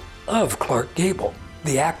know of Clark Gable,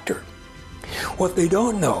 the actor. What they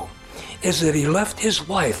don't know is that he left his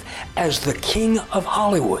life as the King of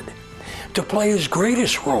Hollywood to play his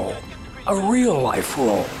greatest role, a real-life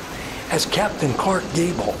role, as Captain Clark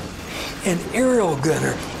Gable, an aerial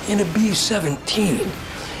gunner in a B-17,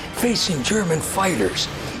 facing German fighters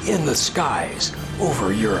in the skies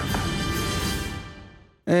over Europe.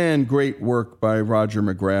 And great work by Roger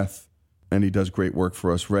McGrath. And he does great work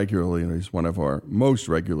for us regularly, and he's one of our most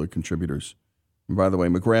regular contributors. And by the way,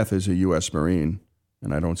 McGrath is a U.S. Marine,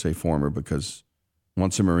 and I don't say former because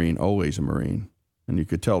once a Marine, always a Marine. And you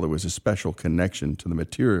could tell there was a special connection to the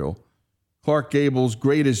material. Clark Gable's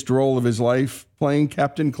greatest role of his life, playing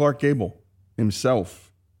Captain Clark Gable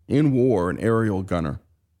himself in war, an aerial gunner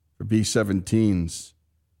for B-17s.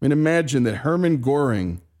 I mean, imagine that Hermann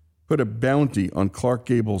Göring put a bounty on Clark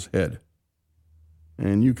Gable's head.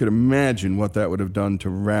 And you could imagine what that would have done to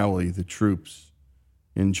rally the troops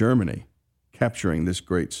in Germany, capturing this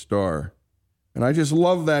great star. And I just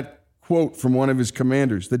love that quote from one of his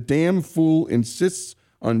commanders. The damn fool insists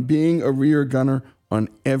on being a rear gunner on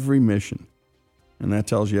every mission. And that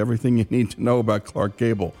tells you everything you need to know about Clark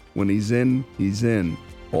Gable. When he's in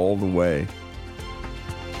all the way.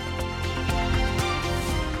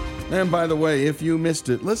 And by the way, if you missed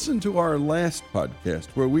it, listen to our last podcast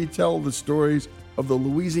where we tell the stories of the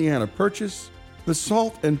Louisiana Purchase, the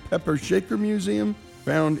Salt and Pepper Shaker Museum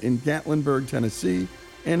found in Gatlinburg, Tennessee,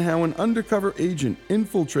 and how an undercover agent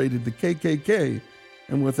infiltrated the KKK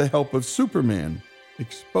and with the help of Superman,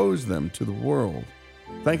 exposed them to the world.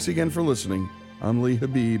 Thanks again for listening. I'm Lee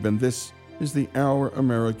Habib, and this is the Our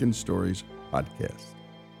American Stories podcast.